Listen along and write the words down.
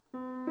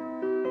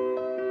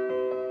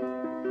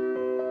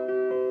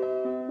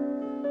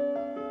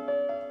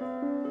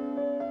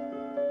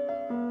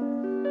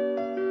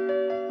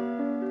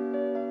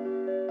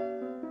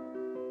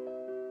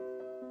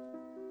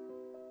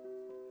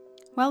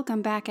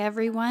Welcome back,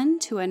 everyone,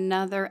 to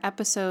another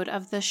episode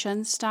of the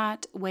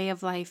Schoenstatt Way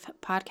of Life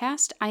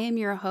podcast. I am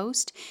your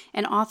host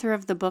and author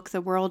of the book,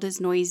 The World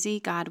is Noisy,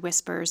 God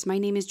Whispers. My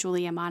name is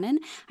Julia Monnin.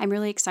 I'm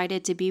really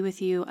excited to be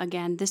with you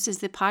again. This is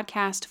the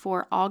podcast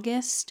for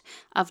August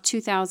of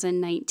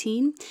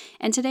 2019.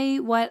 And today,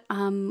 what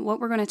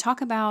we're going to talk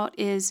about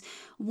is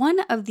one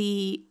of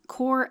the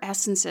core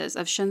essences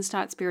of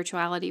Schoenstatt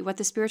spirituality. What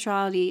the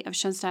spirituality of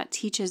Schoenstatt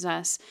teaches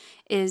us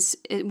is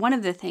one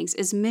of the things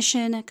is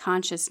mission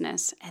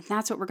consciousness. And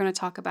that's what we're going to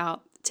talk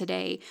about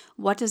today.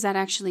 What does that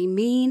actually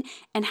mean?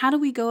 And how do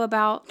we go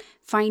about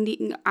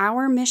finding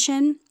our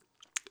mission?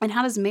 And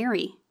how does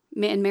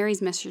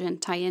Mary's mission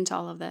tie into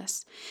all of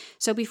this?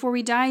 So before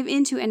we dive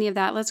into any of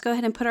that, let's go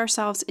ahead and put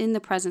ourselves in the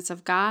presence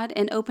of God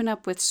and open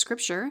up with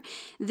scripture.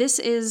 This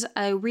is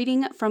a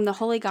reading from the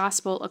Holy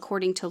Gospel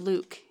according to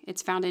Luke.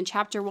 It's found in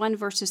chapter 1,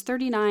 verses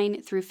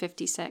 39 through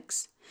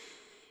 56.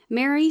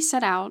 Mary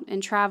set out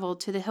and traveled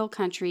to the hill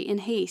country in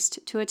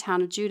haste to a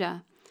town of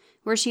Judah,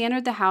 where she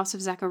entered the house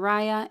of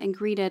Zechariah and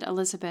greeted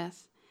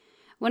Elizabeth.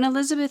 When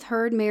Elizabeth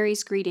heard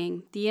Mary's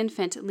greeting, the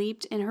infant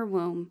leaped in her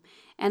womb,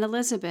 and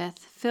Elizabeth,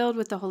 filled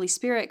with the Holy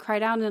Spirit,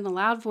 cried out in a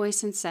loud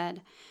voice and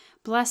said,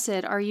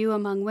 "Blessed are you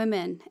among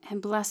women, and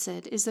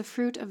blessed is the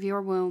fruit of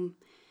your womb.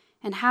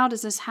 And how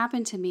does this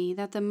happen to me,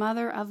 that the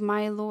mother of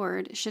my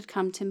Lord should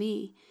come to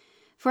me?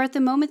 For at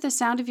the moment the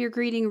sound of your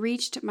greeting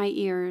reached my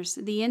ears,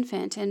 the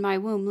infant in my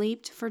womb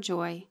leaped for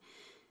joy.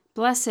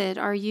 Blessed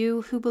are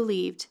you who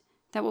believed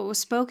that what was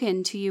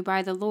spoken to you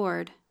by the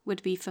Lord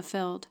would be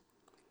fulfilled."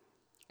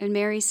 And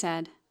Mary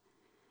said,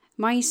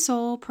 "My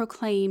soul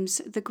proclaims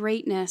the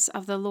greatness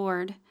of the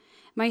Lord.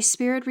 My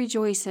spirit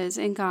rejoices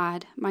in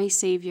God, my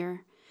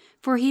Savior,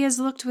 for he has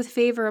looked with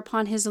favor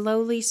upon his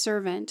lowly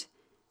servant.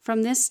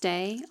 From this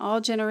day all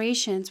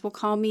generations will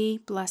call me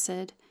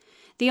blessed.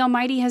 The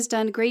Almighty has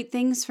done great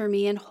things for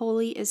me, and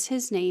holy is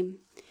his name.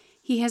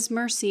 He has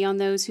mercy on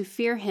those who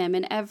fear him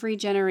in every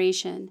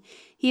generation.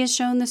 He has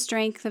shown the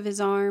strength of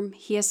his arm.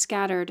 He has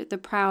scattered the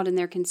proud in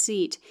their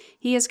conceit.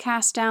 He has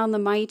cast down the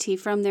mighty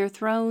from their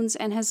thrones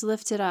and has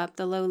lifted up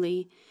the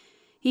lowly.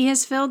 He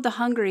has filled the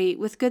hungry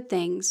with good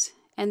things,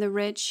 and the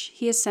rich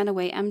he has sent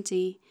away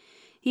empty.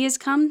 He has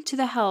come to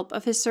the help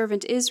of his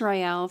servant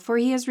Israel, for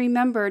he has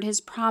remembered his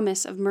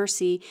promise of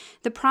mercy,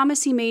 the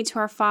promise he made to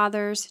our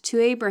fathers, to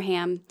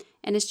Abraham,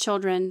 and his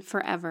children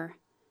forever."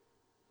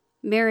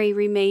 Mary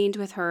remained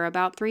with her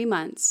about 3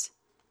 months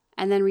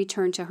and then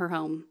returned to her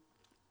home.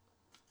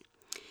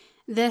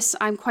 This,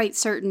 I'm quite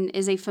certain,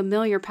 is a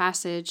familiar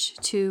passage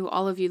to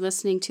all of you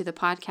listening to the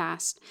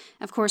podcast.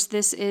 Of course,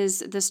 this is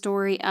the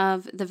story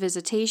of the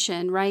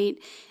Visitation, right?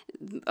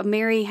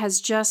 Mary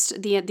has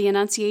just, the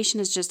Annunciation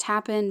has just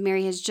happened.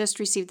 Mary has just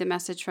received the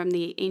message from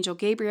the angel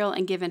Gabriel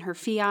and given her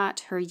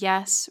fiat, her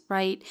yes,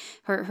 right?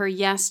 Her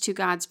yes to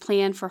God's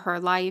plan for her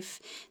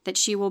life, that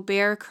she will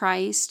bear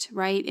Christ,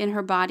 right, in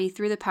her body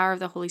through the power of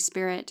the Holy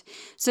Spirit.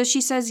 So she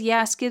says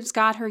yes, gives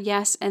God her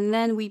yes, and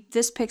then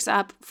this picks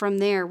up from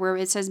there where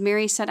it says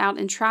Mary set out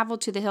and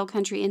traveled to the hill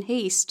country in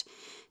haste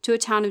to a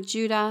town of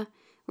Judah,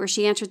 where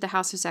she entered the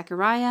house of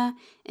Zechariah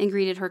and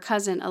greeted her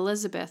cousin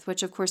Elizabeth,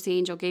 which of course the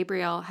angel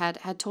Gabriel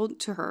had told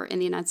to her in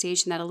the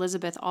Annunciation that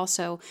Elizabeth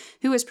also,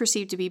 who was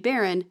perceived to be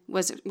barren,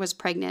 was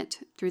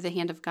pregnant through the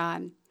hand of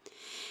God.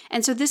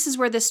 And so this is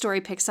where this story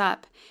picks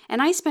up.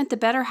 And I spent the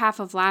better half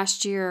of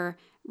last year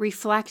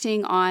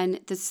reflecting on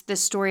this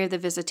story of the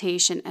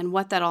Visitation and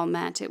what that all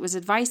meant. It was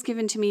advice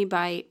given to me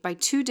by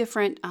two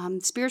different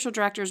spiritual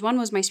directors. One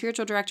was my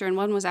spiritual director and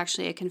one was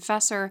actually a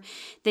confessor.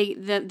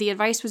 The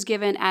advice was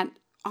given at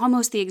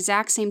almost the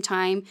exact same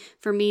time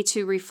for me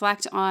to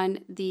reflect on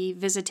the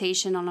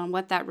Visitation and on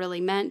what that really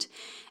meant.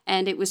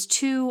 And it was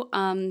too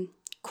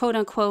quote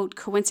unquote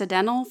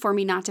coincidental for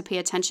me not to pay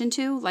attention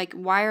to. Like,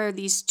 why are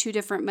these two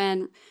different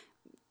men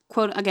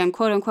quote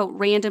unquote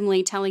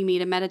randomly telling me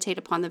to meditate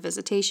upon the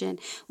Visitation?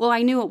 Well,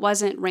 I knew it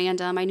wasn't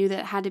random. I knew that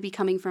it had to be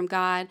coming from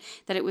God,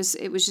 that it was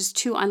just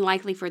too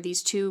unlikely for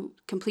these two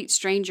complete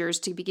strangers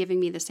to be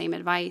giving me the same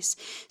advice.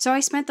 So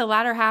I spent the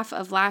latter half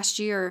of last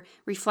year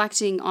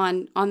reflecting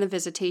on the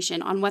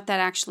Visitation, on what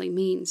that actually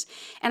means.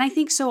 And I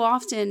think so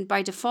often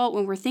by default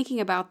when we're thinking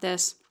about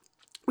this,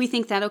 we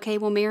think that, okay,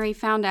 well, Mary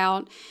found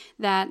out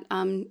that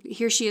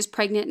here she is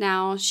pregnant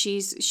now.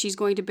 She's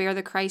going to bear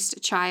the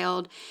Christ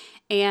child.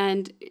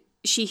 And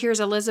she hears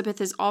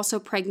Elizabeth is also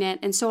pregnant.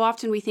 And so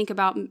often we think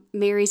about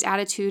Mary's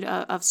attitude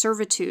of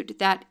servitude,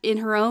 that in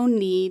her own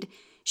need,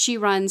 she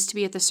runs to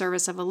be at the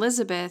service of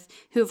Elizabeth,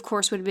 who, of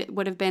course,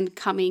 would have been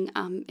coming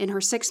in her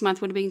 6th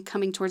month, would have been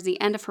coming towards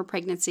the end of her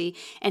pregnancy.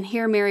 And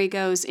here Mary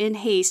goes in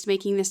haste,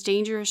 making this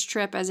dangerous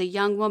trip as a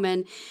young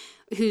woman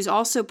who's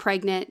also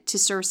pregnant to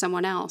serve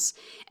someone else.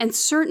 And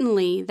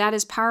certainly that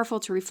is powerful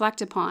to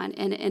reflect upon,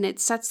 and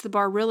it sets the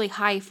bar really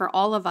high for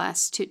all of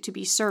us to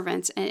be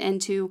servants and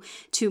to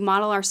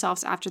model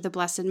ourselves after the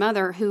Blessed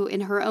Mother, who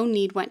in her own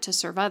need went to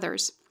serve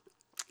others.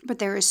 But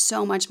there is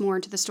so much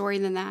more to the story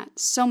than that,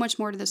 so much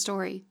more to the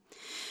story.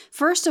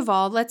 First of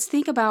all, let's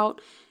think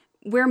about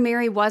where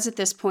Mary was at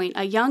this point,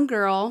 a young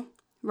girl,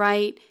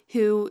 right,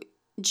 who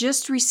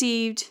just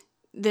received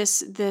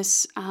this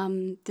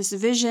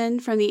vision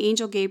from the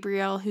angel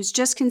Gabriel, who's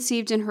just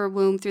conceived in her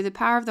womb through the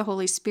power of the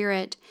Holy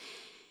Spirit,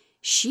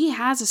 she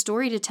has a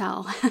story to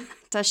tell,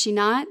 does she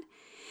not?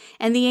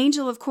 And the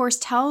angel, of course,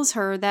 tells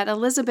her that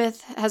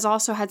Elizabeth has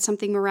also had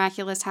something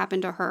miraculous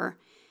happen to her.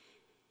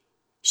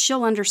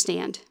 She'll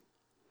understand.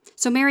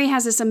 So Mary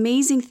has this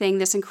amazing thing,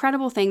 this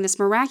incredible thing, this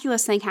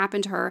miraculous thing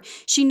happen to her.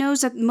 She knows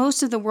that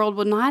most of the world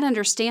will not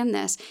understand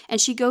this, and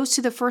she goes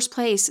to the first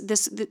place,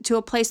 to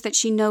a place that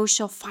she knows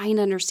she'll find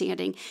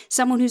understanding,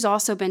 someone who's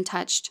also been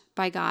touched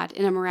by God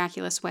in a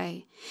miraculous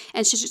way.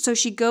 And so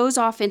she goes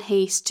off in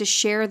haste to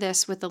share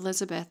this with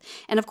Elizabeth.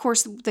 And of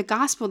course, the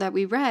gospel that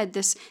we read,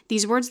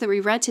 these words that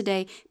we read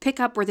today, pick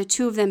up where the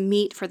two of them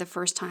meet for the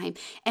first time.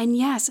 And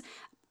yes,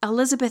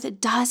 Elizabeth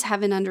does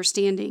have an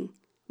understanding.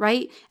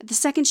 Right? The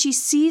second she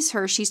sees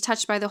her, she's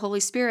touched by the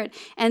Holy Spirit.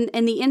 And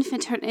the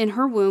infant in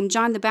her womb,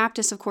 John the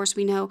Baptist, of course,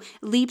 we know,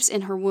 leaps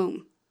in her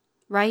womb,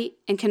 right?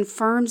 And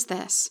confirms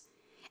this.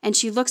 And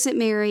she looks at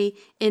Mary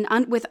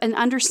with an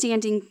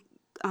understanding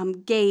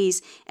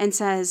gaze and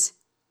says,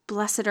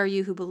 "Blessed are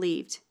you who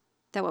believed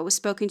that what was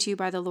spoken to you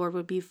by the Lord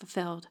would be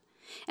fulfilled."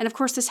 And of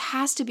course, this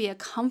has to be a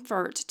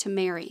comfort to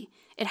Mary.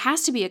 It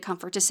has to be a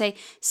comfort to say,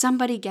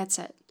 somebody gets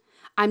it.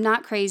 I'm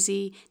not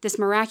crazy. This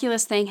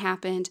miraculous thing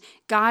happened.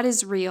 God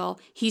is real.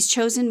 He's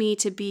chosen me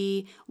to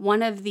be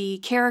one of the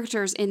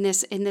characters in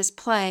this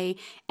play,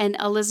 and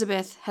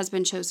Elizabeth has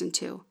been chosen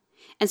too.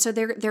 And so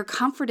they're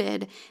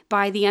comforted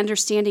by the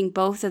understanding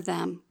both of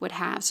them would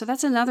have. So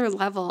that's another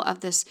level of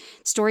this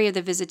story of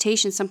the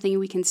visitation, something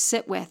we can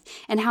sit with,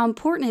 and how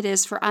important it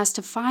is for us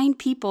to find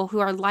people who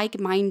are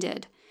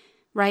like-minded,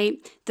 right?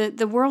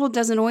 The world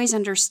doesn't always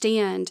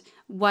understand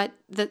what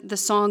the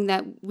song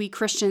that we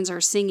Christians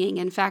are singing.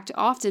 In fact,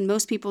 often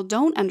most people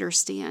don't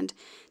understand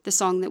the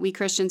song that we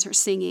Christians are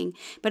singing.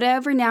 But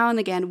every now and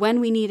again, when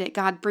we need it,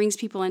 God brings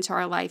people into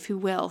our life who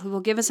will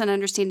give us an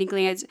understanding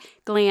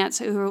glance,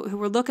 who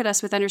will look at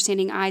us with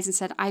understanding eyes and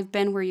said, "I've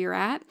been where you're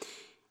at,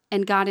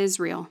 and God is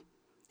real.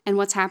 And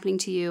what's happening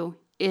to you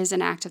is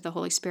an act of the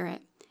Holy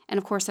Spirit." And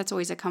of course, that's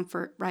always a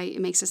comfort, right? It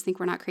makes us think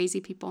we're not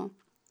crazy people.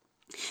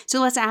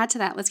 So let's add to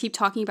that. Let's keep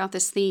talking about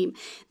this theme.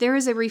 There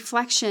is a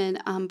reflection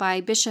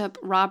by Bishop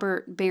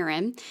Robert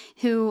Barron,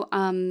 who,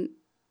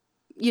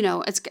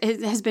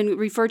 it has been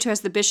referred to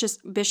as the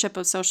bishop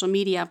of social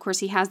media. Of course,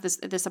 he has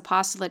this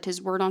apostolate,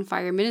 his Word on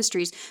Fire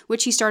Ministries,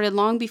 which he started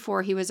long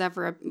before he was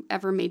ever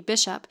made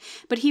bishop.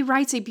 But he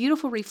writes a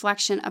beautiful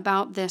reflection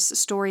about this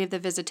story of the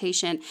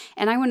visitation,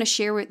 and I want to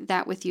share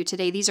that with you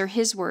today. These are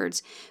his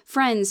words.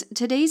 "Friends,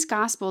 today's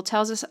gospel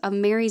tells us of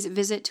Mary's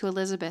visit to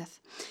Elizabeth.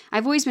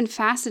 I've always been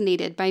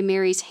fascinated by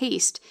Mary's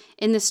haste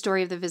in the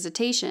story of the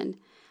visitation.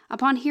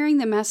 Upon hearing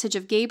the message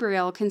of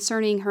Gabriel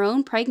concerning her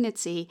own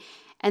pregnancy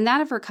and that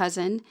of her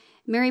cousin,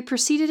 Mary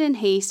proceeded in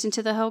haste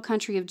into the hill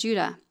country of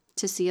Judah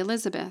to see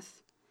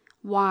Elizabeth.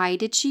 Why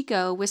did she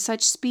go with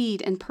such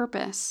speed and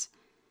purpose?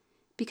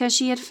 Because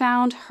she had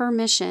found her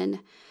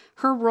mission,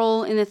 her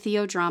role in the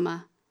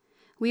theodrama.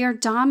 We are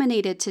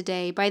dominated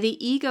today by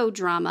the ego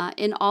drama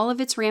in all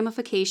of its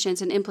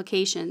ramifications and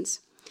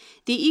implications.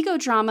 The ego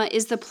drama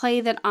is the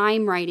play that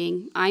I'm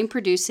writing, I'm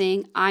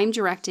producing, I'm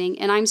directing,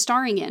 and I'm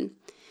starring in.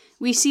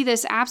 We see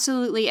this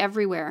absolutely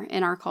everywhere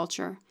in our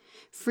culture.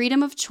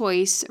 Freedom of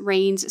choice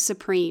reigns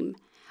supreme.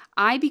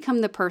 I become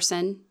the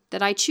person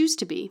that I choose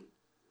to be.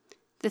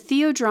 The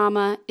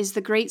theodrama is the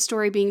great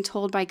story being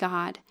told by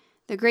God,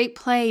 the great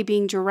play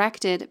being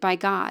directed by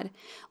God.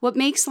 What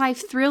makes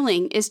life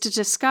thrilling is to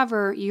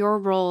discover your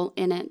role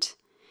in it.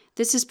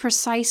 This is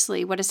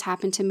precisely what has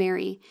happened to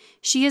Mary.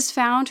 She has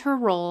found her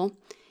role,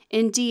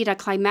 indeed a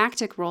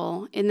climactic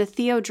role, in the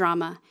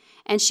theodrama,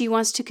 and she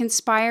wants to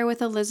conspire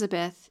with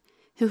Elizabeth,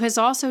 who has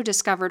also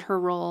discovered her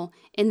role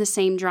in the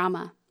same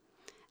drama.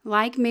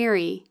 Like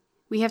Mary,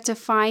 we have to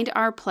find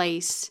our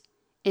place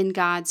in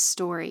God's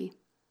story."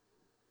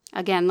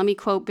 Again, let me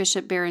quote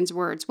Bishop Barron's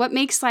words. "What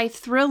makes life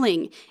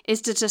thrilling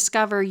is to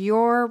discover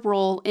your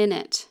role in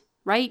it,"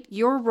 right?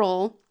 Your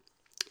role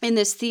in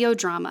this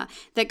theodrama,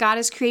 that God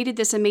has created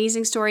this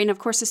amazing story. And of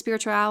course, the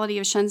spirituality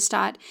of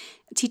Schoenstatt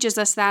teaches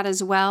us that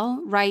as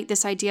well, right?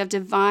 This idea of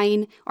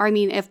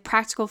of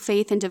practical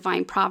faith and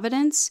divine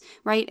providence,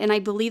 right? And I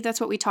believe that's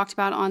what we talked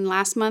about on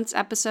last month's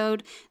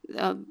episode,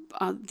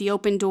 the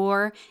open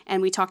door,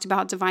 and we talked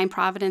about divine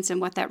providence and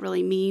what that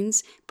really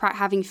means,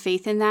 having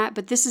faith in that.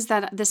 But this is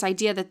this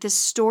idea that this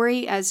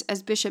story, as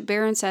Bishop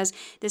Barron says,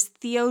 this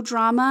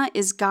theodrama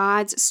is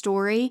God's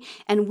story,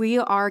 and we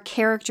are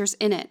characters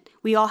in it.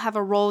 We all have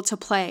a role to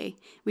play.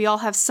 We all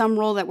have some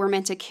role that we're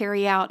meant to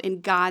carry out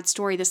in God's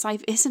story. This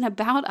life isn't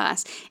about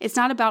us. It's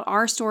not about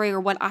our story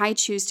or what I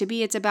choose to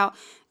be. It's about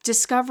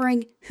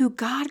discovering who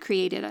God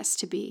created us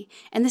to be.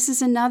 And this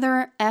is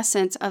another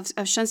essence of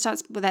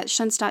Schoenstatt that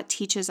Schoenstatt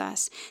teaches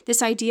us.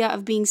 This idea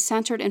of being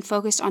centered and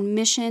focused on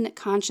mission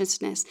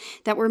consciousness,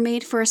 that we're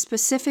made for a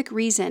specific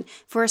reason,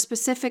 for a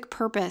specific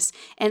purpose.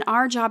 And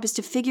our job is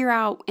to figure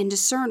out and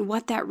discern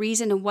what that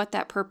reason and what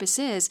that purpose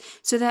is,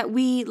 so that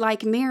we,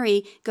 like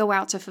Mary, go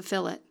out to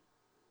fulfill it.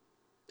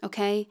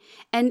 Okay?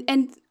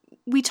 And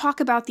we talk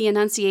about the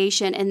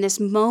Annunciation and this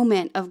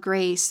moment of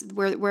grace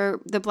where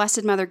the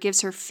Blessed Mother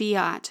gives her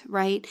fiat,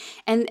 right?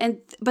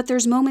 But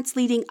there's moments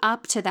leading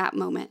up to that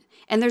moment.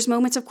 And there's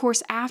moments, of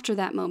course, after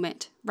that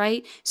moment,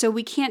 right? So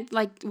we can't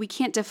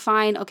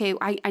define, okay,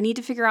 I need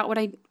to figure out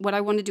what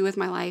I want to do with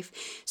my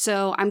life.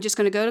 So I'm just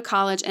going to go to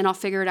college and I'll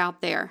figure it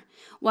out there.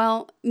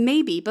 Well,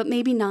 maybe, but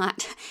maybe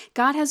not.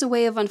 God has a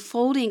way of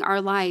unfolding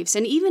our lives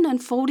and even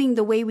unfolding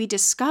the way we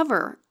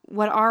discover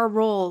what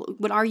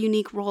our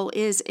unique role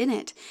is in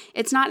it.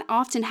 It's not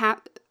often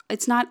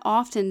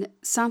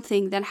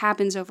something that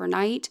happens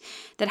overnight,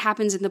 that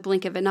happens in the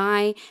blink of an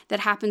eye, that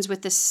happens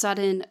with this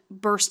sudden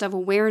burst of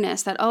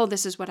awareness that, oh,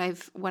 this is what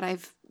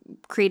I've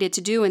created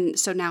to do, and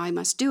so now I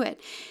must do it.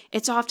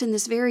 It's often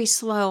this very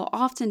slow,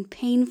 often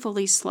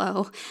painfully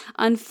slow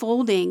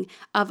unfolding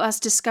of us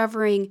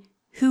discovering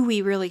who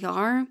we really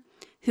are,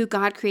 who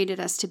God created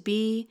us to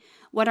be,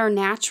 what our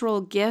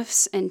natural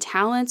gifts and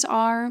talents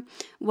are,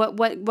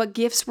 what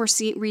gifts we're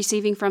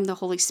receiving from the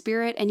Holy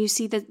Spirit. And you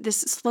see that this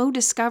slow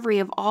discovery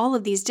of all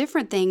of these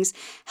different things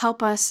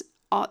helps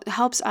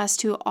us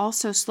to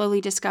also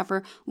slowly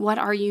discover what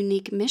our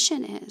unique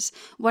mission is,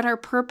 what our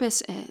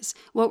purpose is,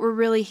 what we're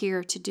really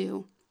here to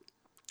do.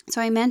 So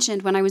I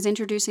mentioned when I was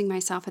introducing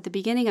myself at the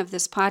beginning of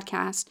this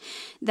podcast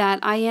that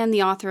I am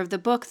the author of the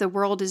book, The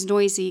World is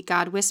Noisy,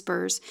 God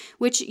Whispers,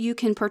 which you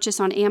can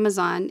purchase on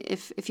Amazon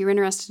if you're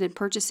interested in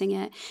purchasing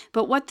it.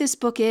 But what this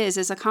book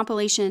is a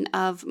compilation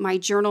of my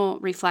journal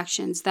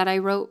reflections that I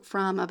wrote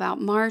from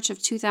about March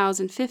of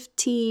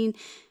 2013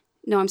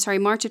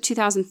 to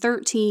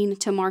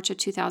March of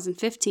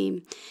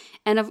 2015.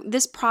 And of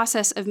this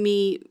process of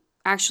me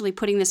actually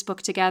putting this book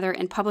together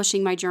and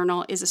publishing my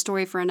journal is a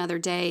story for another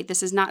day.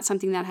 This is not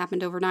something that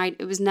happened overnight.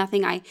 It was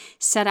nothing I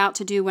set out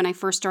to do when I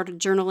first started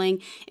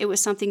journaling. It was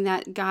something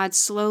that God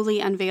slowly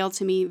unveiled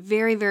to me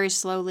very, very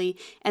slowly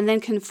and then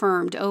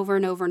confirmed over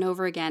and over and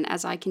over again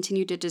as I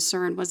continued to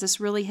discern, was this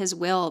really His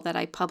will that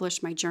I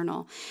publish my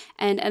journal?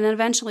 And then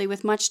eventually,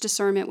 with much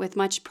discernment, with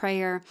much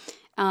prayer,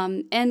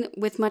 and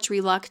with much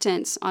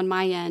reluctance on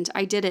my end,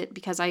 I did it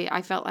because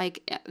I felt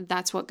like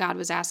that's what God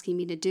was asking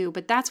me to do.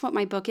 But that's what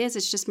my book is.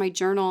 It's just my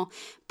journal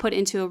put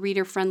into a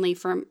reader-friendly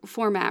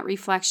format,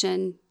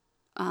 reflection,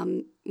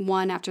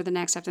 one after the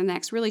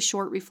next, really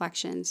short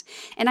reflections.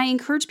 And I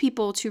encourage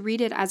people to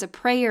read it as a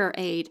prayer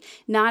aid,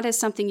 not as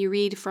something you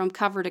read from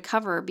cover to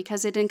cover,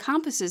 because it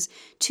encompasses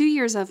 2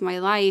 years of my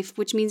life,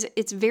 which means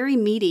it's very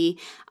meaty.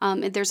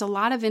 There's a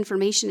lot of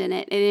information in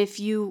it. And if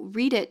you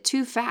read it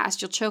too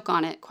fast, you'll choke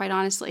on it, quite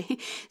honestly.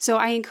 So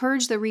I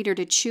encourage the reader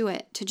to chew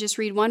it, to just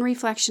read one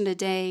reflection a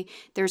day.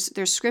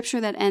 There's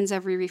scripture that ends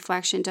every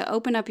reflection, to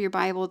open up your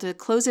Bible, to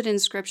close it in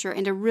scripture,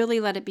 and to really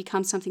let it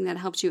become something that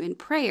helps you in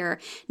prayer,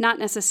 not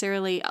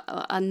necessarily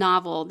a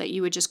novel that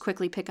you would just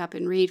quickly pick up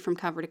and read from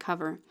cover to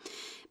cover.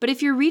 But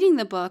if you're reading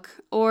the book,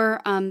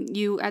 or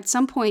you at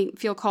some point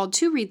feel called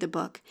to read the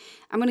book,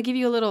 I'm going to give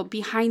you a little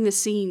behind the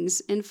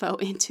scenes info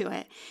into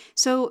it.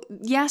 So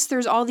yes,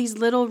 there's all these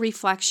little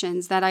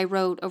reflections that I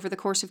wrote over the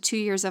course of 2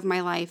 years of my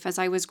life as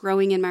I was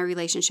growing in my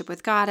relationship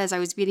with God, as I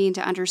was beginning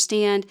to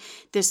understand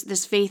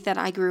this faith that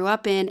I grew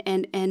up in.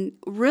 And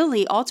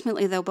really,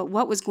 ultimately though, but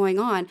what was going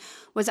on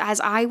was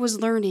as I was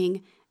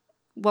learning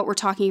what we're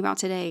talking about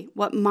today,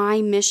 what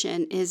my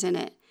mission is in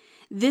it.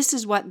 This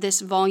is what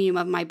this volume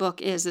of my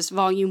book is, this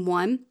volume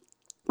 1,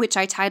 which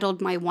I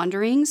titled My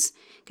Wanderings,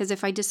 because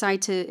if it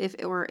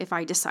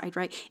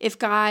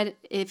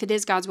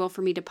is God's will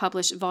for me to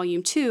publish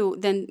volume 2,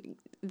 then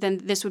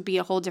this would be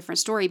a whole different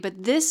story.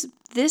 But this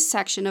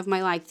section of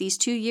my life, these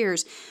 2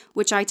 years,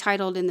 which I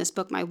titled in this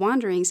book, My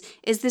Wanderings,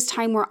 is this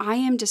time where I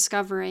am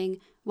discovering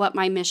what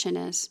my mission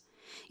is.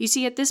 You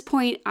see, at this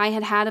point,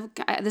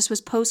 this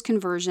was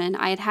post-conversion.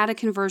 I had a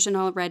conversion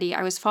already.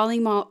 I was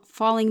falling more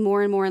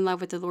and more in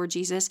love with the Lord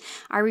Jesus.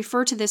 I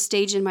refer to this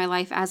stage in my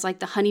life as like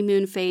the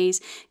honeymoon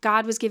phase.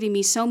 God was giving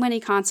me so many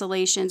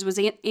consolations, was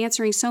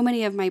answering so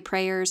many of my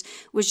prayers,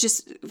 was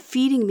just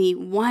feeding me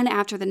one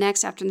after the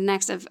next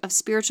of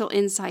spiritual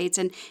insights.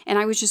 And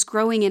I was just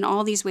growing in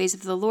all these ways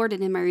of the Lord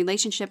and in my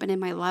relationship and in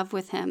my love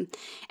with Him.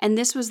 And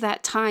this was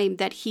that time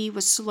that He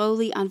was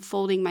slowly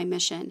unfolding my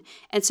mission.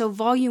 And so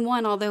volume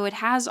 1, although it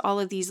has all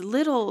of these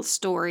little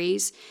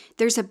stories,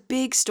 there's a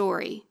big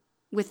story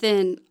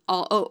within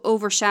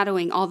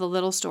overshadowing all the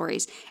little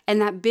stories.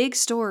 And that big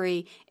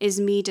story is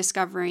me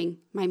discovering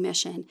my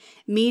mission,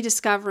 me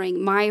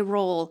discovering my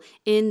role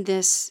in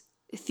this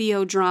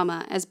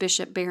theodrama, as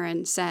Bishop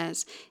Barron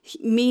says.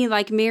 Me,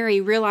 like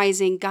Mary,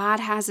 realizing God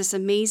has this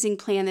amazing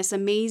plan, this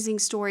amazing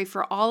story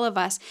for all of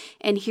us,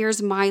 and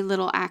here's my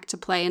little act to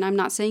play. And I'm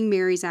not saying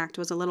Mary's act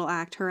was a little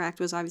act. Her act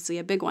was obviously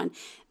a big one.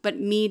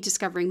 But me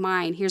discovering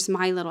mine, here's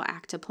my little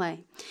act to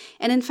play.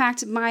 And in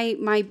fact,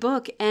 my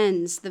book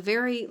ends, the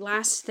very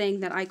last thing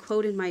that I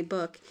quote in my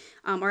book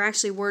are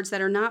actually words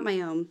that are not my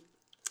own.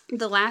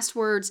 The last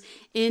words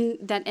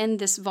that end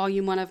this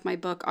volume 1 of my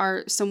book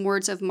are some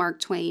words of Mark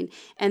Twain,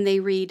 and they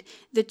read,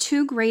 "The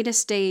 2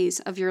 greatest days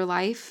of your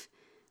life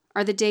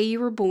are the day you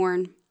were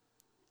born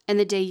and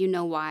the day you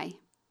know why."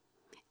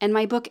 And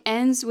my book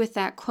ends with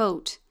that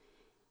quote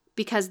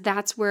because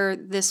that's where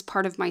this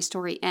part of my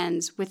story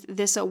ends, with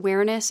this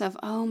awareness of,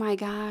 oh my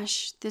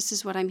gosh, this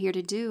is what I'm here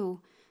to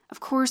do. Of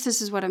course,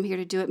 this is what I'm here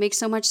to do. It makes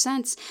so much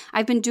sense.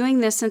 I've been doing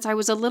this since I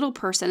was a little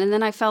person, and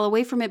then I fell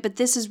away from it, but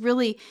this is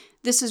really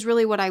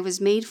what I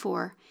was made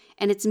for.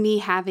 And it's me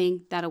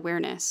having that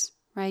awareness,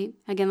 right?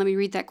 Again, let me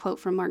read that quote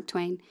from Mark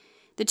Twain.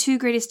 The two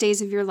greatest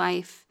days of your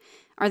life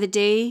are the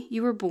day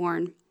you were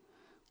born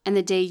and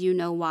the day you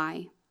know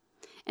why.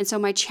 And so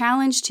my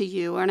challenge to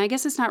you, and I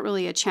guess it's not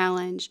really a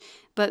challenge,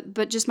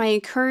 but just my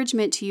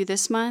encouragement to you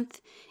this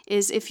month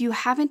is, if you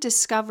haven't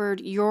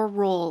discovered your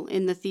role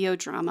in the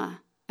theodrama,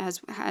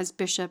 as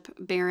Bishop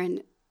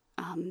Barron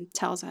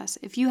tells us,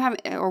 if you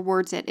haven't, or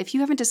words it, if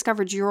you haven't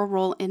discovered your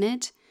role in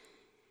it,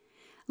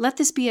 let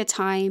this be a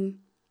time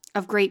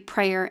of great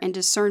prayer and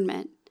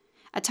discernment,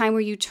 a time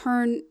where you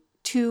turn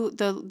to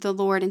the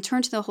Lord and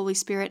turn to the Holy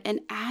Spirit and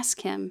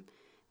ask Him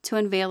to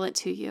unveil it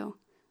to you,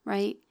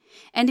 right?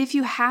 And if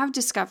you have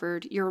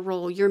discovered your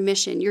role, your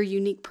mission, your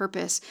unique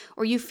purpose,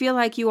 or you feel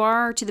like you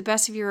are, to the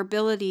best of your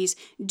abilities,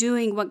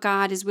 doing what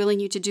God is willing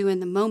you to do in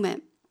the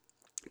moment,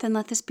 then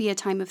let this be a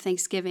time of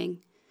thanksgiving,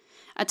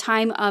 a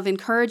time of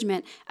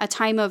encouragement, a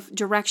time of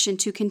direction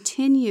to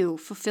continue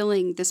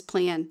fulfilling this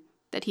plan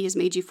that He has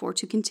made you for,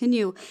 to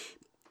continue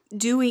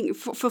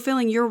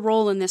fulfilling your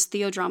role in this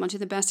theodrama to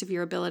the best of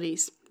your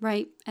abilities,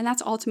 right? And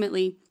that's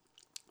ultimately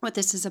what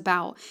this is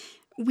about.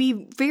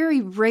 We very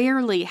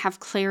rarely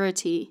have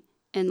clarity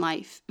in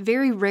life.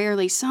 Very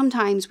rarely.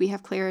 Sometimes we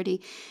have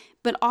clarity,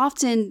 but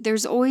often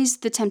there's always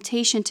the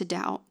temptation to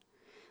doubt.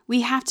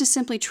 We have to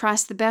simply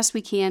trust the best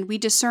we can. We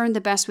discern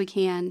the best we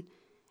can.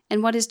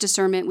 And what is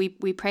discernment? We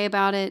pray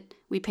about it.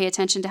 We pay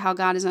attention to how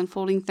God is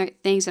unfolding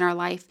things in our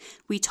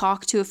life. We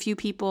talk to a few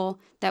people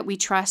that we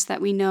trust,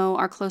 that we know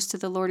are close to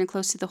the Lord and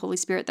close to the Holy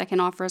Spirit, that can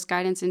offer us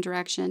guidance and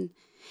direction.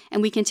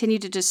 And we continue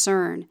to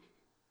discern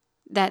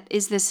that,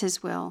 is this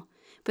His will?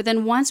 But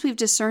then once we've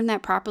discerned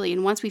that properly,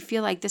 and once we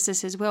feel like this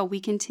is His will,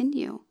 we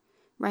continue,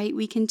 right?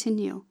 We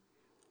continue.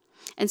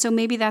 And so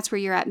maybe that's where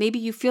you're at. Maybe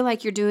you feel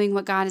like you're doing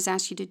what God has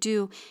asked you to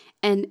do.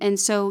 And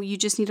so you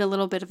just need a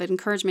little bit of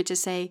encouragement to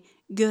say,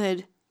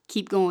 good,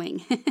 keep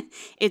going.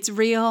 It's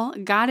real.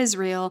 God is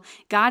real.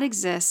 God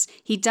exists.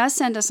 He does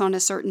send us on a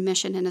certain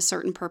mission and a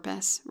certain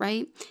purpose,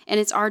 right? And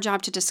it's our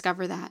job to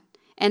discover that.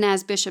 And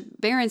as Bishop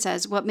Barron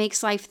says, what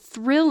makes life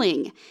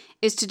thrilling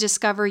is to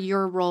discover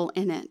your role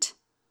in it.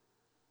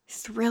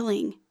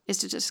 Thrilling is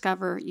to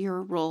discover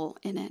your role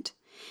in it.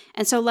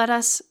 And so let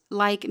us,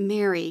 like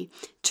Mary,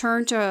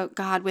 turn to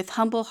God with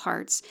humble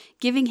hearts,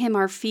 giving Him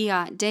our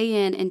fiat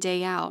day in and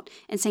day out,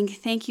 and saying,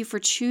 thank you for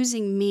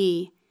choosing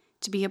me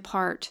to be a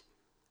part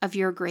of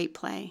your great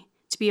play,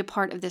 to be a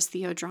part of this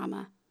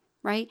theodrama,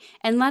 right?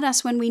 And let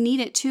us, when we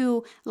need it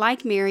too,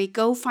 like Mary,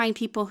 go find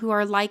people who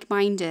are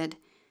like-minded,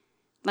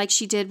 like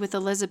she did with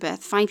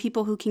Elizabeth. Find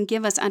people who can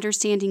give us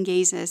understanding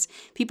gazes,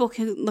 people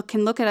who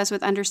can look at us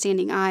with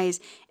understanding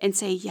eyes and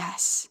say,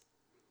 yes,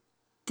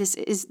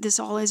 this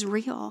all is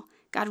real.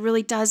 God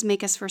really does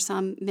make us for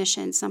some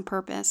mission, some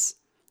purpose,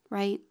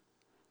 right?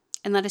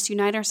 And let us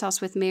unite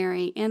ourselves with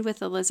Mary and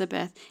with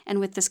Elizabeth and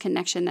with this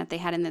connection that they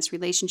had in this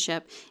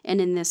relationship and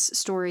in this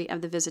story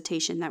of the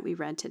visitation that we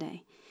read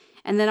today.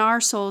 And then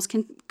our souls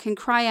can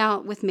cry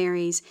out with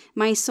Mary's,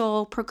 my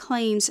soul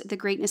proclaims the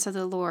greatness of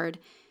the Lord.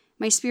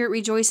 My spirit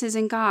rejoices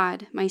in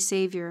God, my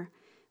Savior,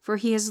 for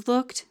He has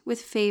looked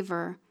with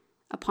favor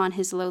upon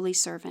His lowly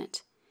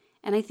servant.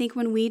 And I think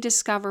when we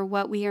discover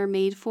what we are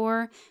made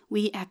for,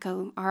 we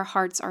echo, our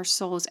hearts, our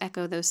souls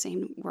echo those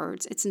same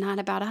words. It's not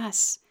about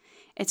us.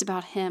 It's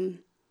about Him,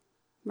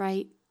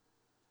 right?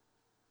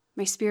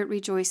 My spirit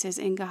rejoices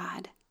in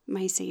God,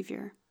 my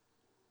Savior.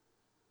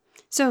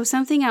 So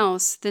something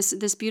else,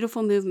 this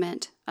beautiful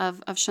movement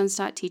of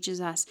Schoenstatt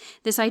teaches us,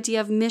 this idea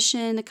of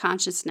mission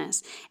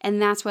consciousness.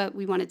 And that's what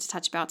we wanted to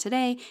touch about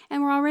today.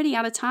 And we're already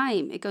out of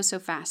time. It goes so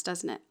fast,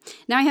 doesn't it?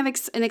 Now I have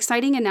an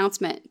exciting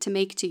announcement to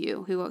make to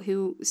you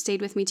who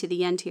stayed with me to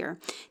the end here.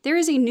 There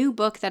is a new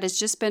book that has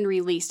just been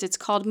released. It's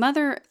called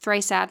Mother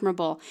Thrice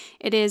Admirable.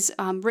 It is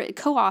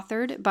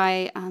co-authored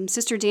by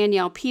Sister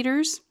Danielle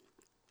Peters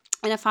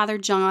and a Father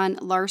John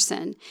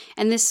Larson.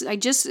 And this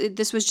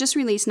was just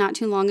released not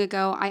too long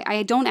ago.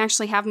 I don't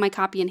actually have my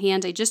copy in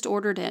hand. I just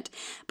ordered it.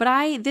 But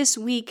I, this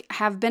week,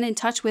 have been in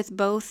touch with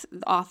both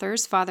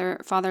authors,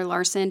 Father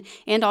Larson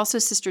and also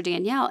Sister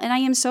Danielle. And I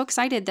am so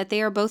excited that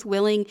they are both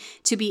willing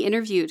to be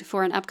interviewed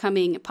for an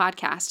upcoming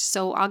podcast.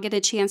 So I'll get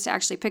a chance to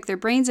actually pick their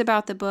brains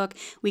about the book.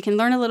 We can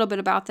learn a little bit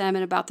about them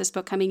and about this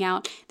book coming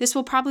out. This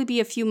will probably be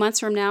a few months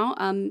from now.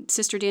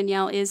 Sister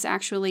Danielle is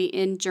actually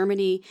in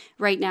Germany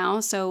right now,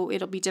 so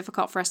it'll be difficult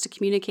for us to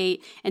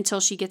communicate until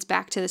she gets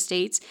back to the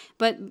States.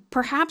 But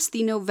perhaps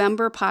the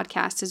November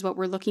podcast is what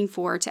we're looking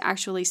for, to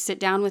actually sit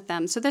down with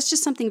them. So that's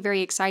just something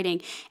very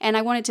exciting. And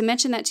I wanted to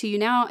mention that to you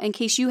now in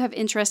case you have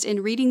interest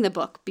in reading the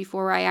book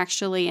before I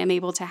actually am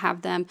able to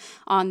have them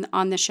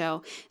on the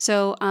show.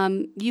 So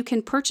you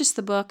can purchase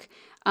the book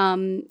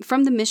from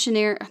not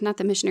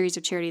the Missionaries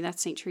of Charity,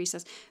 that's St.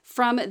 Teresa's,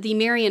 from the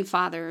Marian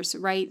Fathers,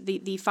 right?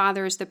 The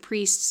fathers, the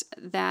priests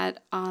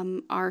that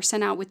are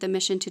sent out with the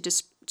mission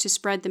to to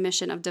spread the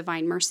mission of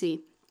divine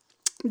mercy.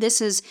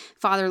 This is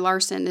Father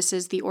Larson. This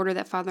is the order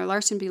that Father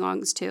Larson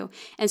belongs to.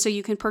 And so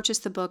you can purchase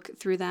the book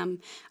through them.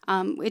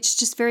 It's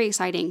just very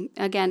exciting.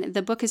 Again,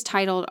 the book is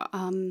titled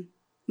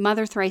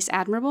Mother Thrice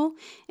Admirable,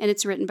 and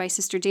it's written by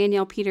Sister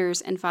Danielle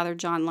Peters and Father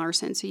John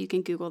Larson. So you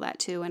can Google that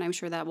too, and I'm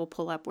sure that will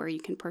pull up where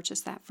you can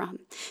purchase that from.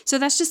 So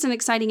that's just an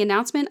exciting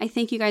announcement. I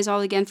thank you guys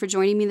all again for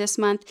joining me this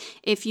month.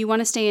 If you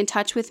want to stay in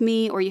touch with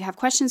me, or you have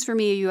questions for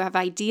me, or you have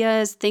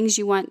ideas, things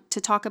you want to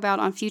talk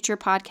about on future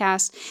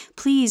podcasts,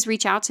 please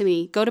reach out to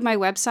me. Go to my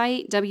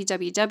website,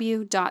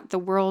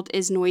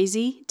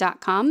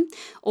 www.theworldisnoisy.com,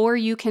 or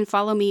you can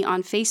follow me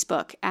on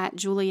Facebook at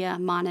Julia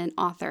Monnin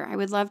Author. I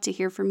would love to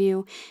hear from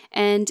you.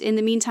 And in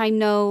the meantime,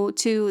 know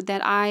too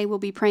that I will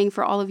be praying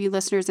for all of you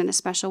listeners in a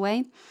special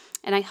way,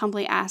 and I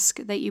humbly ask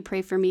that you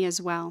pray for me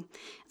as well.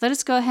 Let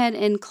us go ahead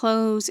and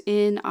close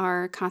in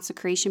our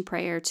consecration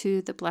prayer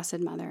to the Blessed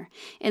Mother.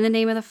 In the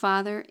name of the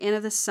Father, and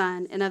of the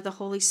Son, and of the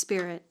Holy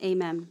Spirit.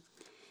 Amen.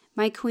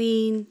 My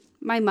Queen,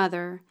 my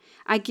Mother,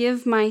 I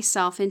give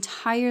myself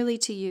entirely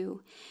to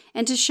you,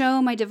 and to show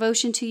my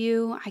devotion to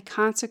you, I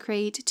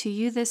consecrate to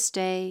you this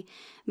day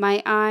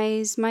my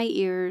eyes, my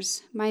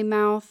ears, my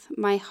mouth,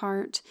 my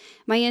heart,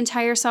 my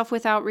entire self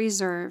without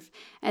reserve,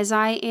 as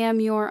I am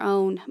your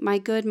own, my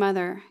good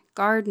Mother.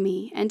 Guard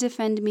me and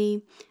defend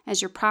me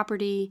as your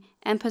property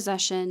and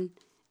possession.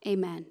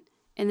 Amen.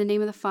 In the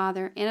name of the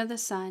Father, and of the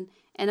Son,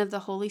 and of the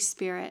Holy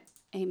Spirit.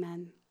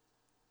 Amen.